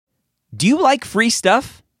Do you like free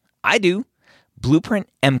stuff? I do.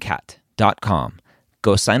 BlueprintMCAT.com.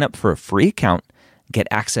 Go sign up for a free account. Get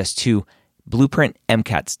access to Blueprint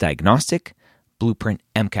MCAT's Diagnostic, Blueprint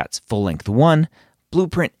MCAT's Full-Length 1,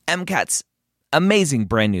 Blueprint MCAT's amazing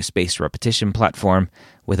brand new spaced repetition platform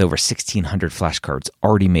with over 1,600 flashcards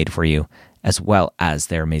already made for you, as well as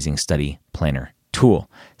their amazing study planner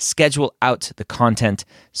tool. Schedule out the content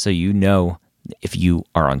so you know if you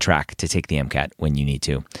are on track to take the MCAT when you need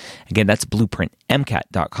to. Again, that's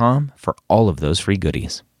BlueprintMCAT.com for all of those free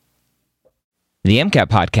goodies. The MCAT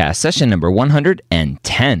Podcast, session number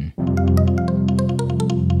 110.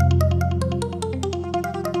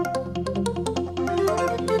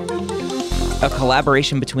 A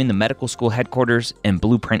collaboration between the medical school headquarters and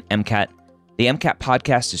Blueprint MCAT. The MCAT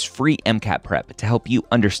Podcast is free MCAT prep to help you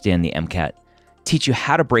understand the MCAT, teach you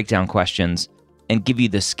how to break down questions, and give you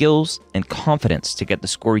the skills and confidence to get the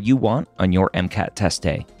score you want on your MCAT test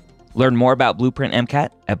day. Learn more about Blueprint MCAT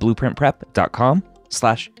at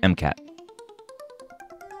blueprintprep.com/MCAT.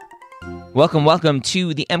 Welcome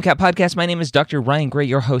to the MCAT Podcast. My name is Dr. Ryan Gray,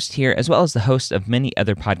 your host here, as well as the host of many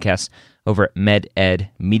other podcasts over at MedEd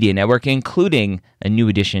Media Network, including a new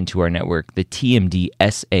addition to our network, the TMD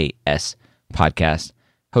SAS podcast,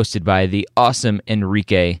 hosted by the awesome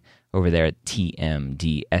Enrique over there at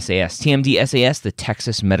TMD SAS. TMD SAS, the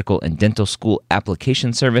Texas Medical and Dental School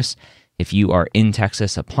Application Service. If you are in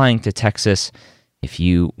Texas, applying to Texas, if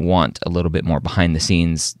you want a little bit more behind the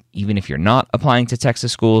scenes, even if you're not applying to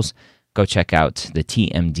Texas schools, go check out the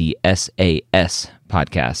TMD SAS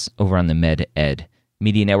podcast over on the MedEd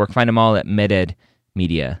Media Network. Find them all at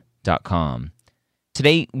mededmedia.com.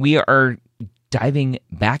 Today, we are diving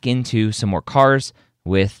back into some more cars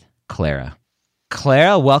with Clara.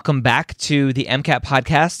 Clara, welcome back to the MCAT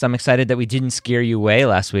Podcast. I'm excited that we didn't scare you away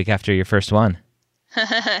last week after your first one.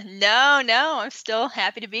 No, I'm still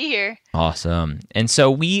happy to be here. Awesome. And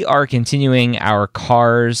so we are continuing our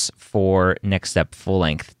cars for Next Step Full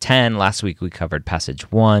Length 10. Last week we covered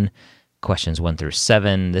Passage 1, questions 1 through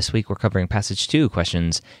 7. This week we're covering Passage 2,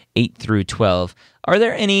 questions 8 through 12. Are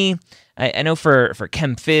there any, I know for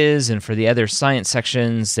Chem Phys and for the other science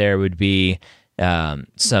sections, there would be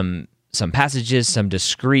some passages, some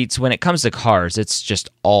discretes. When it comes to cars, it's just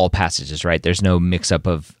all passages, right? There's no mix-up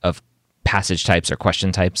of passage types or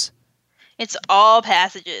question types? It's all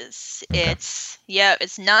passages. Okay. It's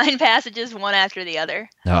 9 passages, one after the other.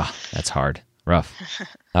 Oh, that's hard. Rough.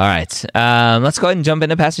 All right. Let's go ahead and jump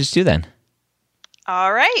into Passage 2 then.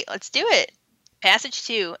 All right, let's do it. Passage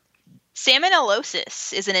 2.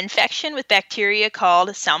 Salmonellosis is an infection with bacteria called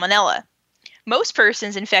Salmonella. Most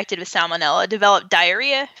persons infected with Salmonella develop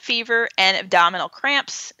diarrhea, fever, and abdominal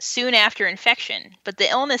cramps soon after infection, but the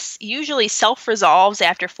illness usually self-resolves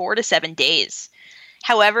after 4 to 7 days.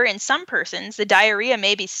 However, in some persons, the diarrhea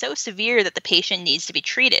may be so severe that the patient needs to be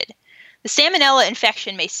treated. The Salmonella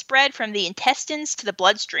infection may spread from the intestines to the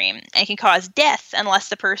bloodstream and can cause death unless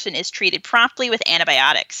the person is treated promptly with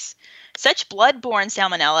antibiotics. Such blood-borne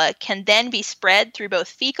Salmonella can then be spread through both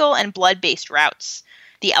fecal and blood-based routes.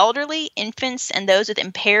 The elderly, infants, and those with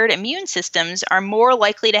impaired immune systems are more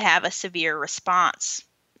likely to have a severe response.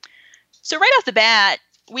 So right off the bat,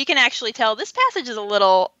 we can actually tell this passage is a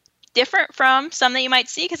little different from some that you might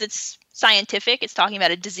see because it's scientific. It's talking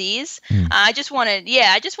about a disease. I just wanted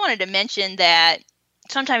to mention that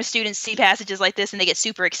sometimes students see passages like this and they get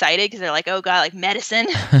super excited because they're like, oh God, like medicine,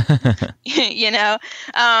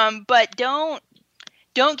 but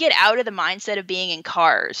don't get out of the mindset of being in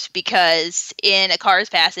cars, because in a cars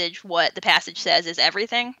passage, what the passage says is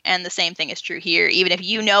everything. And the same thing is true here. Even if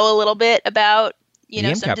you know a little bit about,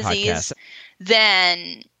 some disease, podcast,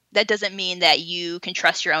 then that doesn't mean that you can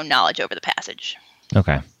trust your own knowledge over the passage.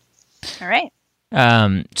 Okay. All right.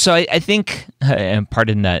 So I think, and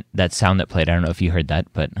pardon that sound that played. I don't know if you heard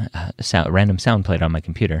that, but random sound played on my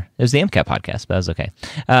computer. It was the MCAT podcast, but that was okay.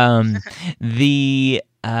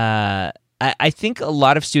 I think a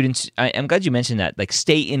lot of students, I'm glad you mentioned that, like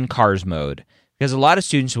stay in cars mode, because a lot of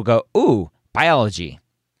students will go, ooh, biology,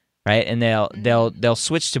 right? And they'll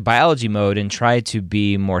switch to biology mode and try to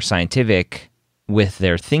be more scientific with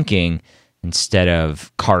their thinking instead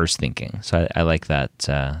of cars thinking. So I like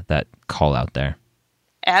that call out there.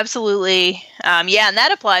 Absolutely. And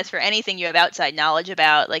that applies for anything you have outside knowledge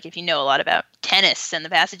about. Like if you know a lot about tennis and the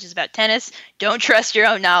passage is about tennis, don't trust your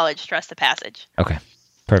own knowledge, trust the passage. Okay,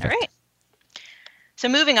 perfect. All right. So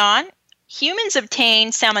moving on, humans obtain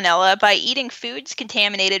salmonella by eating foods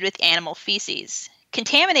contaminated with animal feces.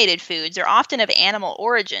 Contaminated foods are often of animal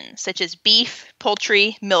origin, such as beef,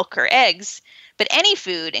 poultry, milk, or eggs, but any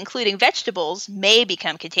food, including vegetables, may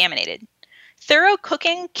become contaminated. Thorough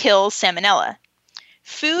cooking kills salmonella.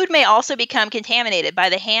 Food may also become contaminated by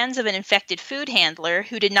the hands of an infected food handler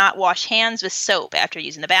who did not wash hands with soap after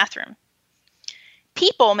using the bathroom.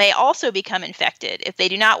 People may also become infected if they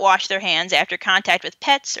do not wash their hands after contact with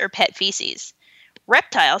pets or pet feces.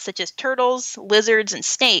 Reptiles such as turtles, lizards, and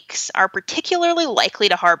snakes are particularly likely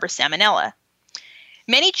to harbor salmonella.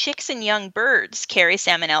 Many chicks and young birds carry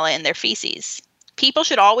salmonella in their feces. People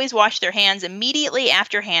should always wash their hands immediately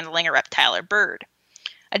after handling a reptile or bird.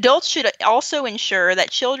 Adults should also ensure that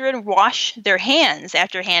children wash their hands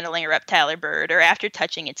after handling a reptile or bird or after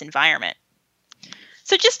touching its environment.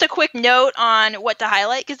 So just a quick note on what to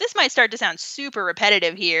highlight, because this might start to sound super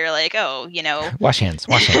repetitive here, like, oh, wash hands.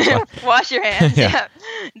 Wash your hands. Yeah.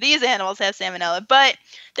 These animals have salmonella. But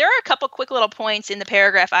there are a couple quick little points in the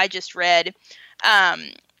paragraph I just read.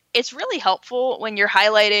 It's really helpful when you're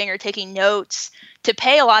highlighting or taking notes to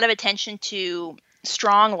pay a lot of attention to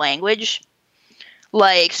strong language,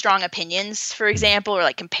 like strong opinions, for example, or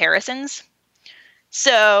like comparisons.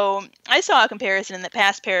 So I saw a comparison in the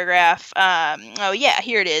past paragraph.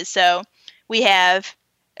 Here it is. So we have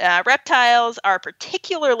reptiles are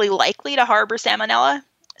particularly likely to harbor salmonella.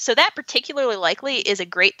 So that particularly likely is a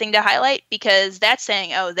great thing to highlight, because that's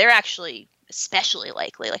saying, oh, they're actually especially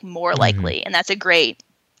likely, like more likely. And that's a great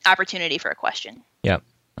opportunity for a question. Yep.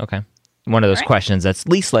 Okay. One of those questions that's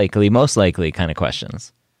least likely, most likely kind of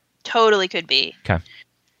questions. Totally could be. Okay.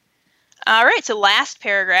 All right. So last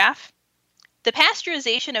paragraph. The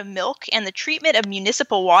pasteurization of milk and the treatment of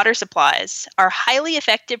municipal water supplies are highly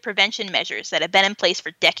effective prevention measures that have been in place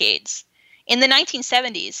for decades. In the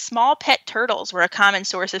 1970s, small pet turtles were a common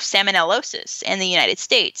source of salmonellosis in the United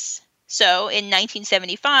States. So, in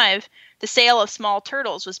 1975, the sale of small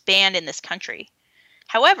turtles was banned in this country.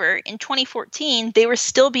 However, in 2014, they were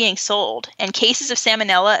still being sold, and cases of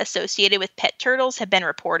salmonella associated with pet turtles have been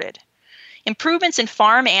reported. Improvements in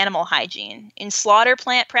farm animal hygiene, in slaughter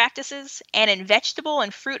plant practices, and in vegetable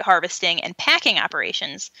and fruit harvesting and packing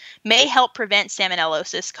operations may help prevent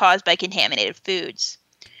salmonellosis caused by contaminated foods.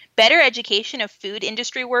 Better education of food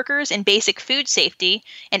industry workers in basic food safety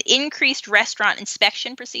and increased restaurant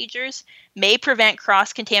inspection procedures may prevent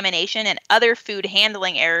cross-contamination and other food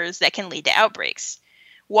handling errors that can lead to outbreaks.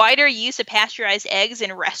 Wider use of pasteurized eggs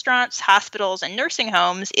in restaurants, hospitals, and nursing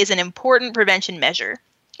homes is an important prevention measure.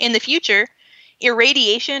 In the future,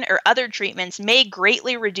 irradiation or other treatments may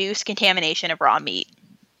greatly reduce contamination of raw meat.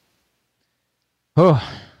 Oh,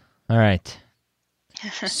 all right.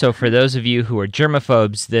 So for those of you who are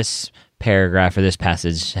germaphobes, this paragraph or this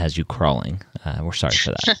passage has you crawling. We're sorry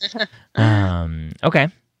for that. Okay.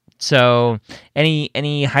 So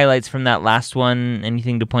any highlights from that last one?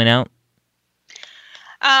 Anything to point out?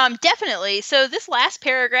 Definitely. So this last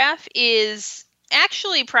paragraph is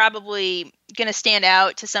actually probably going to stand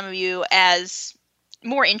out to some of you as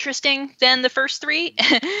more interesting than the first three,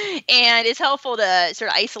 and it's helpful to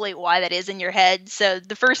sort of isolate why that is in your head. So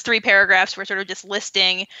the first three paragraphs were sort of just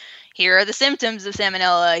listing, here are the symptoms of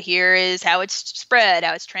salmonella, here is how it's spread,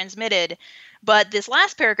 how it's transmitted. But this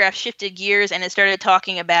last paragraph shifted gears and it started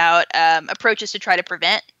talking about approaches to try to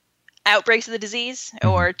prevent outbreaks of the disease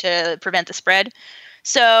or to prevent the spread.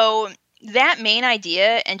 So that main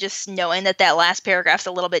idea, and just knowing that that last paragraph's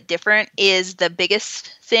a little bit different, is the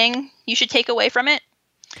biggest thing you should take away from it.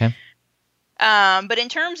 Okay. But in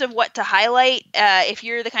terms of what to highlight, if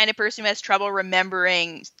you're the kind of person who has trouble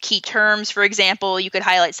remembering key terms, for example, you could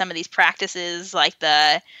highlight some of these practices, like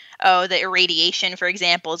the irradiation, for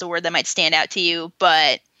example, is a word that might stand out to you.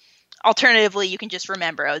 But alternatively, you can just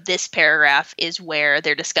remember, this paragraph is where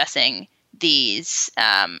they're discussing these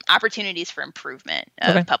opportunities for improvement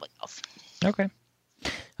of public health. Okay.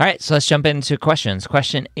 All right, so let's jump into questions.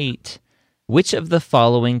 Question 8. Which of the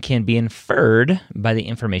following can be inferred by the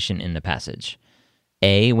information in the passage?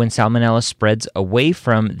 A, when salmonella spreads away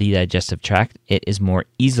from the digestive tract, it is more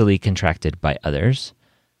easily contracted by others.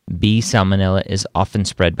 B, salmonella is often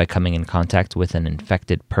spread by coming in contact with an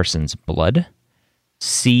infected person's blood.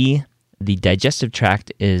 C, the digestive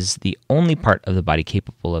tract is the only part of the body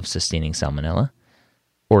capable of sustaining salmonella.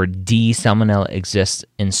 Or D, salmonella exists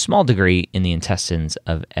in small degree in the intestines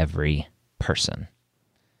of every person.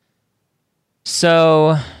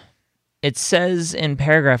 So it says in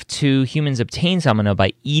paragraph 2, humans obtain salmonella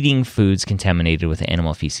by eating foods contaminated with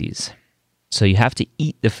animal feces. So you have to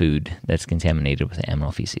eat the food that's contaminated with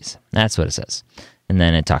animal feces. That's what it says. And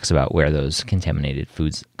then it talks about where those contaminated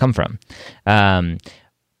foods come from.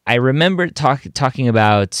 I remember talking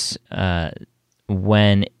about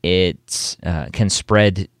when it can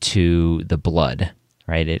spread to the blood,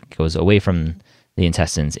 right? It goes away from the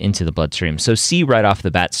intestines into the bloodstream. So C right off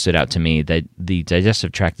the bat stood out to me, that the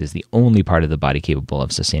digestive tract is the only part of the body capable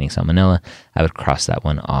of sustaining salmonella. I would cross that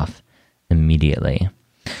one off immediately.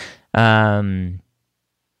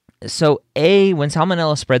 So A, when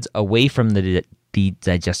salmonella spreads away from the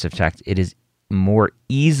digestive tract, it is more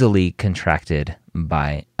easily contracted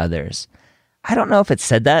by others. I don't know if it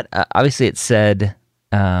said that. Obviously, it said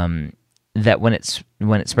that when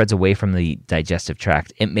it spreads away from the digestive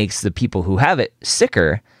tract, it makes the people who have it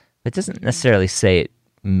sicker. It doesn't necessarily say it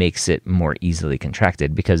makes it more easily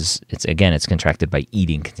contracted, because it's contracted by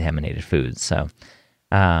eating contaminated foods. So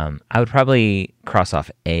I would probably cross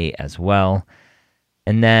off A as well.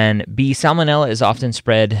 And then B, salmonella is often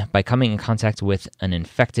spread by coming in contact with an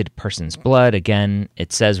infected person's blood. Again,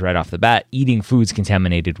 it says right off the bat, eating foods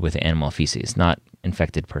contaminated with animal feces, not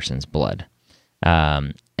infected person's blood.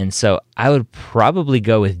 And so I would probably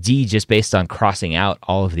go with D, just based on crossing out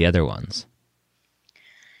all of the other ones.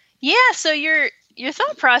 Yeah, so your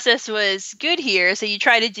thought process was good here. So you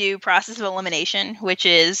try to do process of elimination, which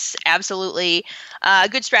is absolutely a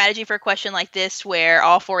good strategy for a question like this, where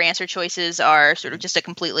all 4 answer choices are sort of just a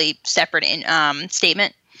completely separate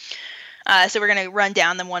statement. So we're going to run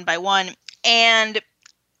down them one by one. And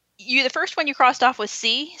the first one you crossed off was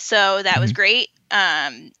C, so that was great.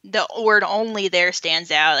 The word only there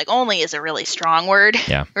stands out. Like, only is a really strong word.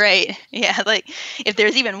 Yeah. Right? Yeah, like if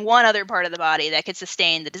there's even one other part of the body that could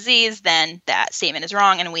sustain the disease, then that statement is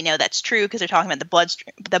wrong, and we know that's true because they're talking about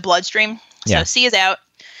the bloodstream. So Yeah. C is out.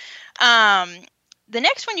 The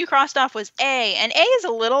next one you crossed off was A, and A is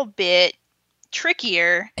a little bit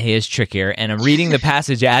trickier. A is trickier, and I'm reading the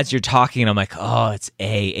passage as you're talking, and I'm like, oh, it's A.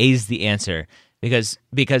 A's the answer. Because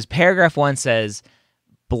paragraph 1 says,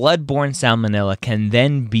 blood-borne salmonella can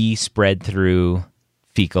then be spread through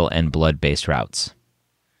fecal and blood-based routes.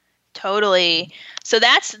 Totally. So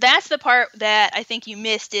that's the part that I think you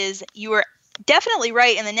missed. Is you were definitely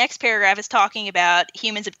right. And the next paragraph is talking about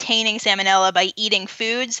humans obtaining salmonella by eating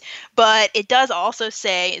foods, but it does also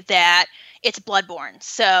say that it's bloodborne.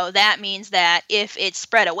 So that means that if it's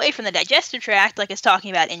spread away from the digestive tract, like it's talking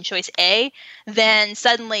about in choice A, then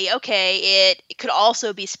suddenly, okay, it could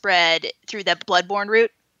also be spread through the bloodborne route.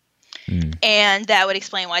 And that would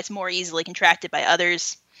explain why it's more easily contracted by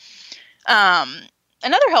others.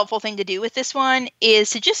 Another helpful thing to do with this one is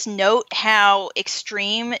to just note how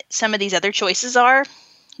extreme some of these other choices are.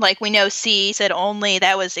 Like we know C said only,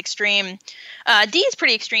 that was extreme. D is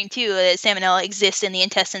pretty extreme too. Salmonella exists in the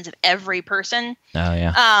intestines of every person. Oh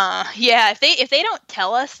yeah. Yeah. If they don't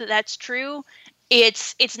tell us that that's true,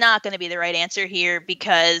 it's not going to be the right answer here,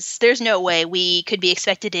 because there's no way we could be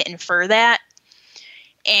expected to infer that,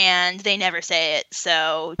 and they never say it.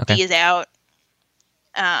 So Okay. D is out.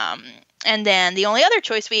 And then the only other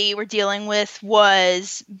choice we were dealing with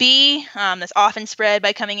was B, that's often spread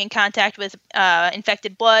by coming in contact with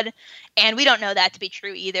infected blood. And we don't know that to be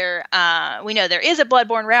true either. We know there is a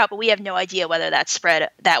bloodborne route, but we have no idea whether that's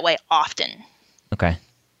spread that way often. Okay.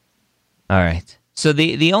 All right. So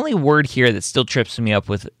the only word here that still trips me up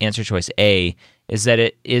with answer choice A is that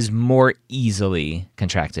it is more easily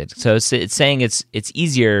contracted. So it's saying it's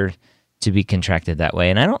easier to be contracted that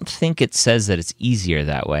way. And I don't think it says that it's easier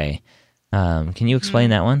that way. Can you explain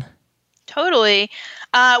that one? Totally.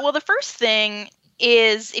 Well, the first thing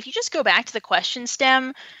is, if you just go back to the question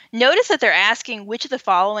stem, notice that they're asking which of the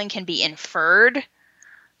following can be inferred.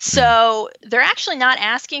 So they're actually not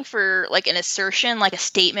asking for like an assertion, like a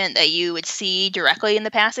statement that you would see directly in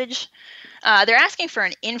the passage. They're asking for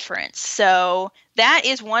an inference. So that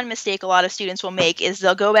is one mistake a lot of students will make, is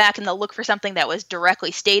they'll go back and they'll look for something that was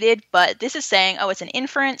directly stated, but this is saying, oh, it's an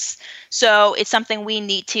inference. So it's something we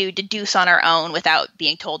need to deduce on our own without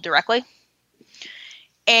being told directly.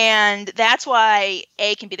 And that's why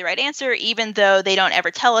A can be the right answer, even though they don't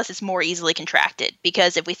ever tell us it's more easily contracted.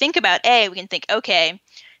 Because if we think about A, we can think, okay,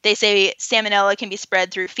 they say salmonella can be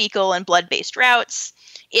spread through fecal and blood-based routes.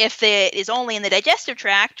 If it is only in the digestive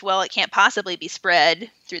tract, well, it can't possibly be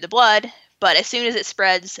spread through the blood. But as soon as it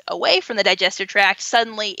spreads away from the digestive tract,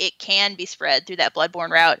 suddenly it can be spread through that bloodborne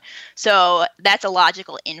route. So that's a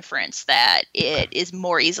logical inference that it is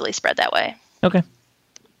more easily spread that way. Okay.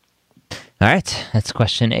 All right. That's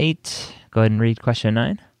question 8. Go ahead and read question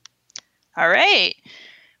 9. All right.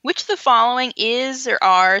 Which of the following is or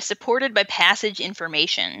are supported by passage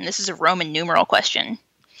information? This is a Roman numeral question.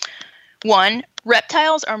 1.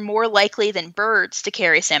 Reptiles are more likely than birds to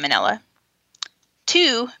carry salmonella.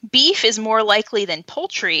 2. Beef is more likely than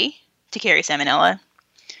poultry to carry salmonella.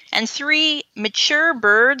 And 3. Mature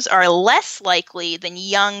birds are less likely than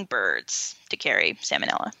young birds to carry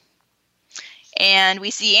salmonella. And we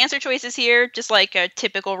see answer choices here, just like a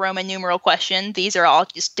typical Roman numeral question. These are all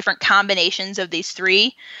just different combinations of these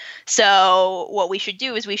three. So what we should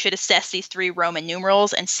do is we should assess these three Roman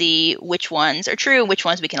numerals and see which ones are true and which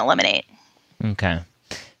ones we can eliminate. Okay.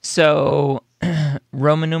 So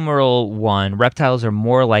Roman numeral 1, reptiles are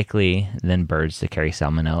more likely than birds to carry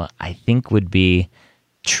salmonella, I think would be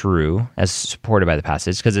true, as supported by the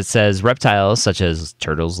passage, because it says reptiles such as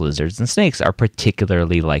turtles, lizards, and snakes are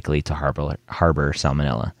particularly likely to harbor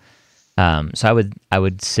salmonella. So I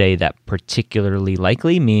would say that particularly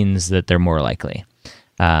likely means that they're more likely.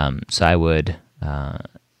 So I would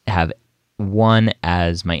have 1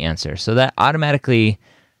 as my answer. So that automatically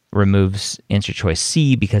removes answer choice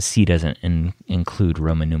C because C doesn't include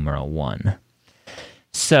Roman numeral 1.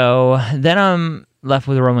 So then I'm left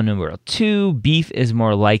with Roman numeral 2. Beef is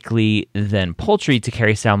more likely than poultry to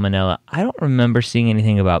carry salmonella. I don't remember seeing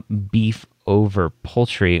anything about beef over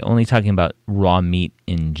poultry, only talking about raw meat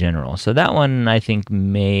in general. So that one I think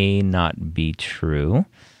may not be true.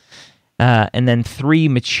 And then 3,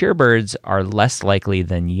 mature birds are less likely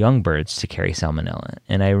than young birds to carry salmonella.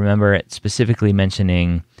 And I remember it specifically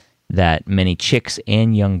mentioning that many chicks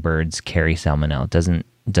and young birds carry salmonella. It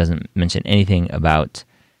doesn't mention anything about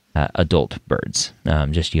adult birds,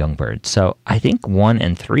 just young birds. So I think 1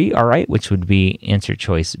 and 3 are right, which would be answer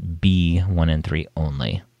choice B, 1 and 3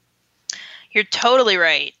 only. You're totally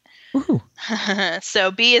right. Woohoo.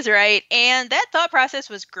 So B is right. And that thought process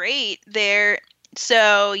was great there.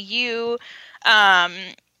 So you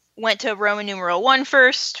went to Roman numeral 1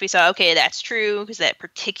 first. We saw, okay, that's true because that's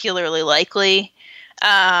particularly likely.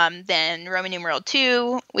 Then Roman numeral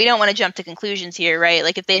 2, we don't want to jump to conclusions here, right?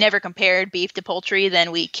 Like if they never compared beef to poultry,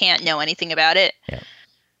 then we can't know anything about it.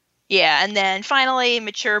 Yeah, and then finally,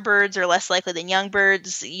 mature birds are less likely than young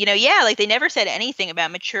birds. Like they never said anything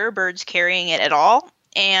about mature birds carrying it at all.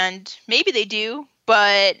 And maybe they do,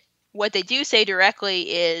 but what they do say directly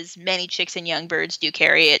is many chicks and young birds do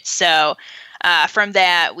carry it. So from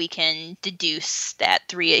that, we can deduce that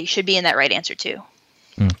 3 should be in that right answer too.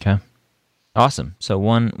 Okay. Awesome. So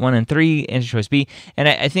 1 and 3, answer choice B. And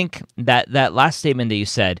I think that last statement that you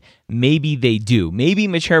said, maybe they do. Maybe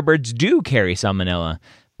mature birds do carry salmonella.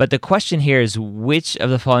 But the question here is which of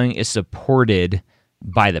the following is supported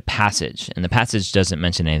by the passage? And the passage doesn't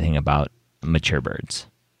mention anything about mature birds.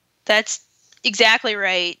 That's exactly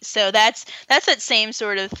right. So that's that same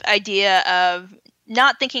sort of idea of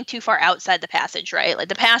not thinking too far outside the passage, right? Like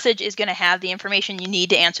the passage is going to have the information you need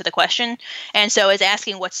to answer the question. And so as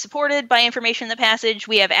asking what's supported by information in the passage,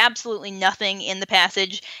 we have absolutely nothing in the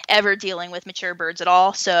passage ever dealing with mature birds at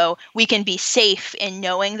all. So we can be safe in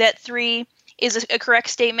knowing that 3 is a correct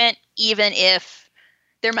statement, even if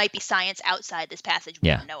there might be science outside this passage we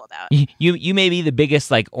don't know about. You may be the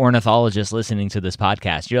biggest ornithologist listening to this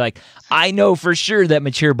podcast. You're like, I know for sure that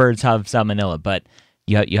mature birds have salmonella, but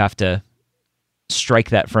you have to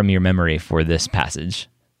strike that from your memory for this passage.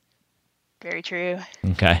 Very true.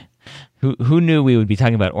 Okay. Who knew we would be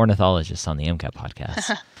talking about ornithologists on the MCAT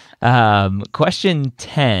podcast? Question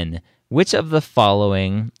 10. Which of the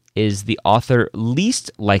following is the author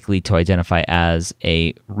least likely to identify as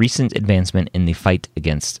a recent advancement in the fight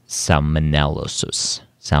against salmonellosis?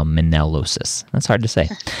 Salmonellosis. That's hard to say.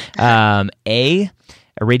 A,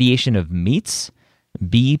 irradiation of meats.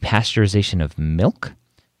 B, pasteurization of milk.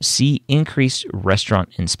 C, increased restaurant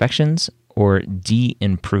inspections. Or D,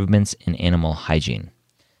 improvements in animal hygiene.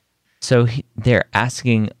 So they're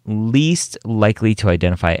asking least likely to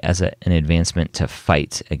identify as an advancement to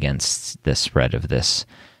fight against the spread of this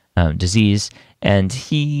disease. And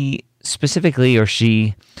he specifically, or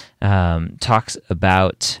she, talks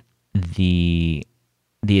about the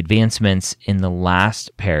advancements in the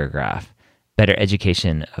last paragraph. Better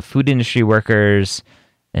education of food industry workers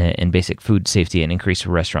and basic food safety and increased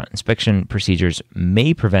restaurant inspection procedures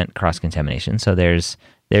may prevent cross-contamination. So there's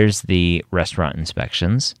the restaurant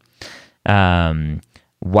inspections.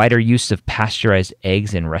 Wider use of pasteurized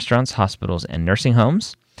eggs in restaurants, hospitals, and nursing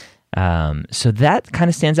homes. So that kind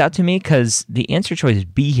of stands out to me because the answer choice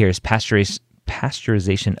B here is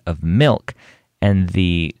pasteurization of milk, and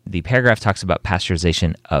the paragraph talks about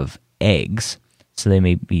pasteurization of eggs. So they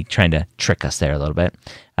may be trying to trick us there a little bit.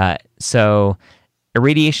 So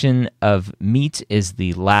irradiation of meat is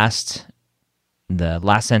the last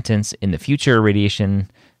sentence. In the future, irradiation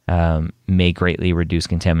may greatly reduce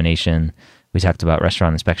contamination. We talked about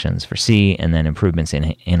restaurant inspections for C, and then improvements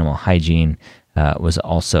in animal hygiene was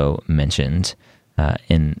also mentioned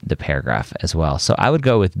in the paragraph as well. So I would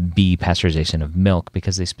go with B, pasteurization of milk,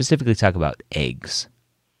 because they specifically talk about eggs.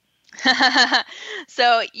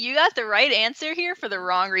 So you got the right answer here for the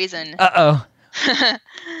wrong reason. Uh-oh.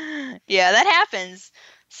 Yeah, that happens.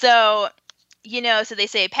 So, so they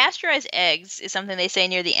say pasteurized eggs is something they say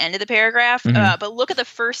near the end of the paragraph, but look at the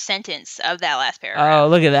first sentence of that last paragraph. Oh,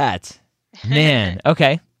 look at that. Man,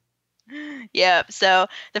 okay. Yep. So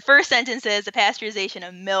the first sentence is the pasteurization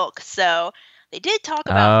of milk. So they did talk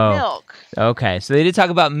about milk. Okay. So they did talk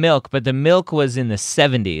about milk, but the milk was in the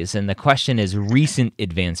 70s, and the question is recent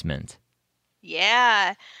advancement.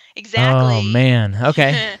 Yeah, exactly. Oh, man.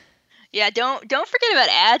 Okay. Yeah, don't forget about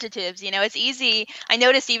adjectives. It's easy. I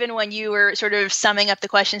noticed even when you were sort of summing up the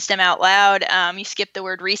question stem out loud, you skipped the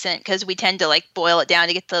word recent because we tend to boil it down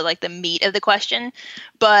to get to the meat of the question.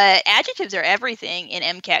 But adjectives are everything in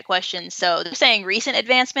MCAT questions. So they're saying recent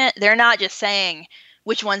advancement. They're not just saying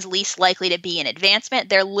which one's least likely to be an advancement.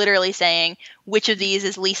 They're literally saying which of these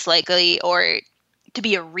is least likely or to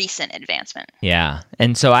be a recent advancement. Yeah.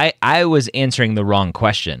 And so I was answering the wrong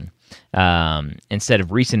question. Instead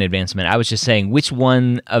of recent advancement, I was just saying which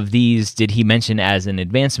one of these did he mention as an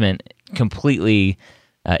advancement, completely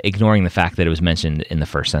ignoring the fact that it was mentioned in the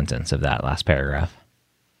first sentence of that last paragraph.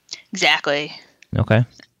 Exactly. Okay.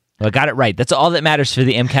 Well, I got it right. That's all that matters for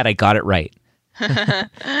the MCAT. I got it right.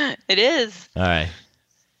 It is. All right.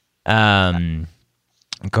 Go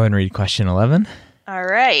ahead and read question 11. All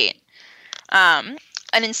right.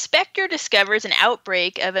 An inspector discovers an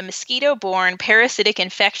outbreak of a mosquito-borne parasitic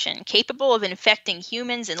infection capable of infecting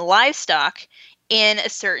humans and livestock in a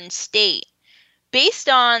certain state. Based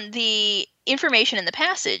on the information in the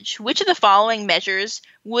passage, which of the following measures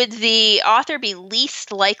would the author be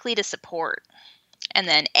least likely to support? And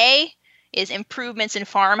then A is improvements in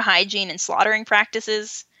farm hygiene and slaughtering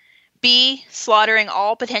practices. B, slaughtering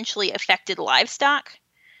all potentially affected livestock.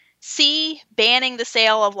 C, banning the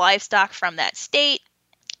sale of livestock from that state.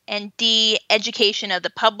 And D, education of the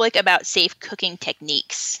public about safe cooking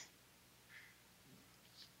techniques.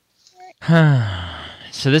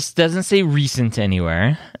 So this doesn't say recent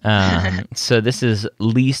anywhere. So this is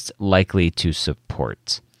least likely to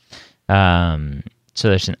support. So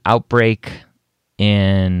there's an outbreak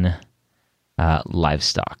in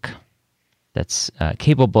livestock that's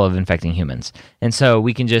capable of infecting humans. And so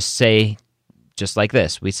we can just say, just like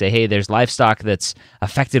this, we say, hey, there's livestock that's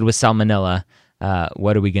affected with salmonella.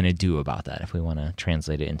 What are we going to do about that if we want to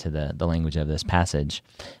translate it into the language of this passage?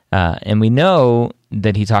 And we know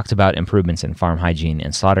that he talked about improvements in farm hygiene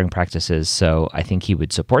and slaughtering practices, so I think he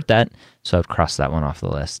would support that, so I've crossed that one off the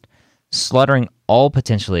list. Slaughtering all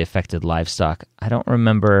potentially affected livestock. I don't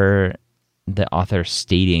remember the author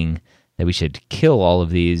stating that we should kill all of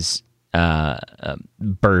these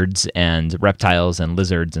birds and reptiles and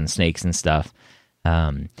lizards and snakes and stuff.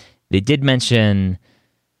 They did mention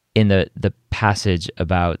in the passage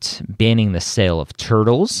about banning the sale of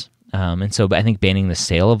turtles. And so I think banning the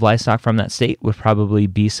sale of livestock from that state would probably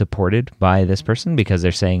be supported by this person because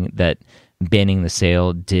they're saying that banning the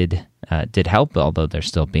sale did help, although they're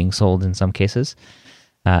still being sold in some cases.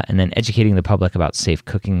 And then educating the public about safe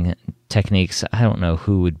cooking techniques. I don't know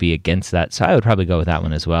who would be against that, so I would probably go with that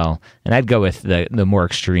one as well. And I'd go with the more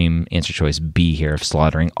extreme answer choice B here of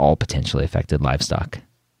slaughtering all potentially affected livestock.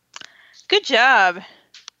 Good job.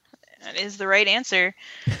 That is the right answer.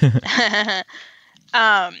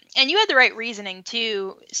 And you had the right reasoning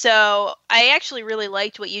too. So I actually really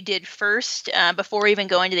liked what you did first before we even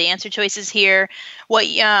go into the answer choices here. What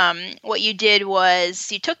you did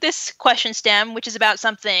was you took this question stem, which is about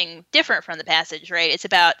something different from the passage, right? It's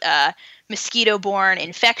about mosquito-borne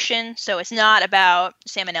infection. So it's not about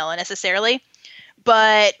salmonella necessarily.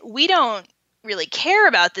 But we don't really care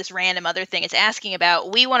about this random other thing it's asking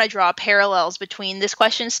about. We want to draw parallels between this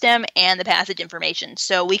question stem and the passage information.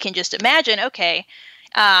 So we can just imagine, okay,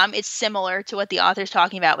 it's similar to what the author's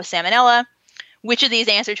talking about with salmonella. Which of these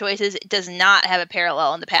answer choices does not have a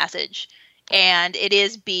parallel in the passage? And it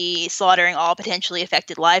is B, slaughtering all potentially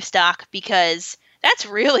affected livestock, because that's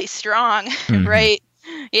really strong, right?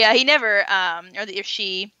 Yeah, he never, or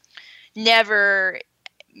she never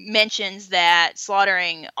mentions that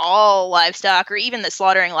slaughtering all livestock, or even that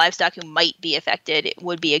slaughtering livestock who might be affected,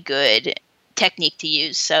 would be a good technique to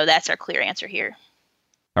use. So that's our clear answer here.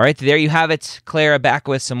 All right, there you have it. Clara back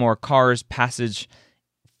with some more Cars passage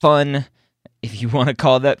fun, if you want to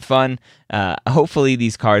call that fun. Hopefully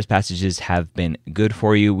these Cars passages have been good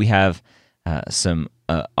for you. We have some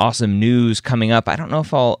awesome news coming up. I don't know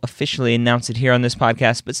if I'll officially announce it here on this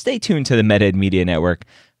podcast, but stay tuned to the MedEd Media Network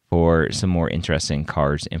for some more interesting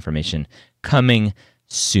Cars information coming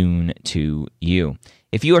soon to you.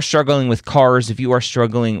 If you are struggling with Cars, if you are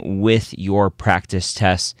struggling with your practice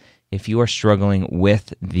tests, if you are struggling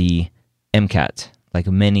with the MCAT, like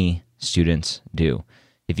many students do,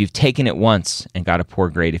 If you've taken it once and got a poor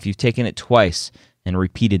grade, if you've taken it twice and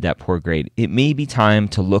repeated that poor grade, it may be time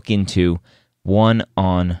to look into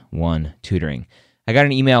one-on-one tutoring. I got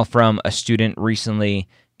an email from a student recently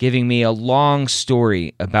giving me a long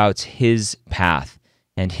story about his path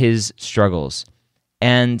and his struggles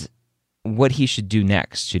and what he should do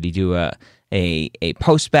next. Should he do a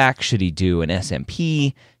post-bac? Should he do an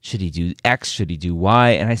SMP? Should he do X? Should he do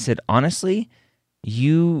Y? And I said, honestly,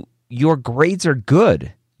 your grades are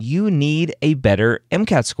good. You need a better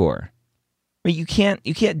MCAT score. You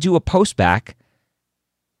can't do a post-bac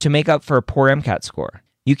to make up for a poor MCAT score.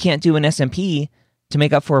 You can't do an SMP to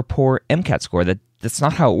make up for a poor MCAT score. That's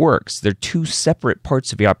not how it works. They're two separate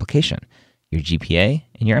parts of your application, your GPA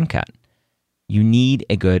and your MCAT. You need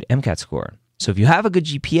a good MCAT score. So if you have a good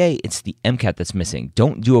GPA, it's the MCAT that's missing.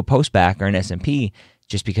 Don't do a post-bac or an SMP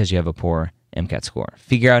just because you have a poor MCAT score.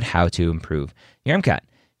 Figure out how to improve your MCAT.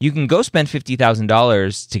 You can go spend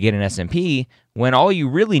 $50,000 to get an SMP when all you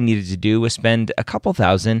really needed to do was spend a couple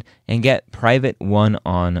thousand and get private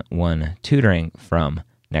one-on-one tutoring from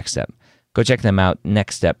NextStep. Go check them out,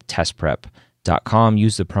 nextsteptestprep.com.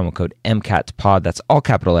 Use the promo code MCATPOD, that's all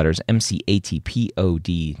capital letters,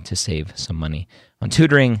 MCATPOD, to save some money on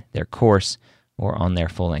tutoring, their course, or on their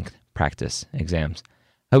full-length practice exams.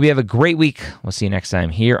 Hope you have a great week. We'll see you next time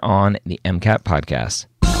here on the MCAT Podcast.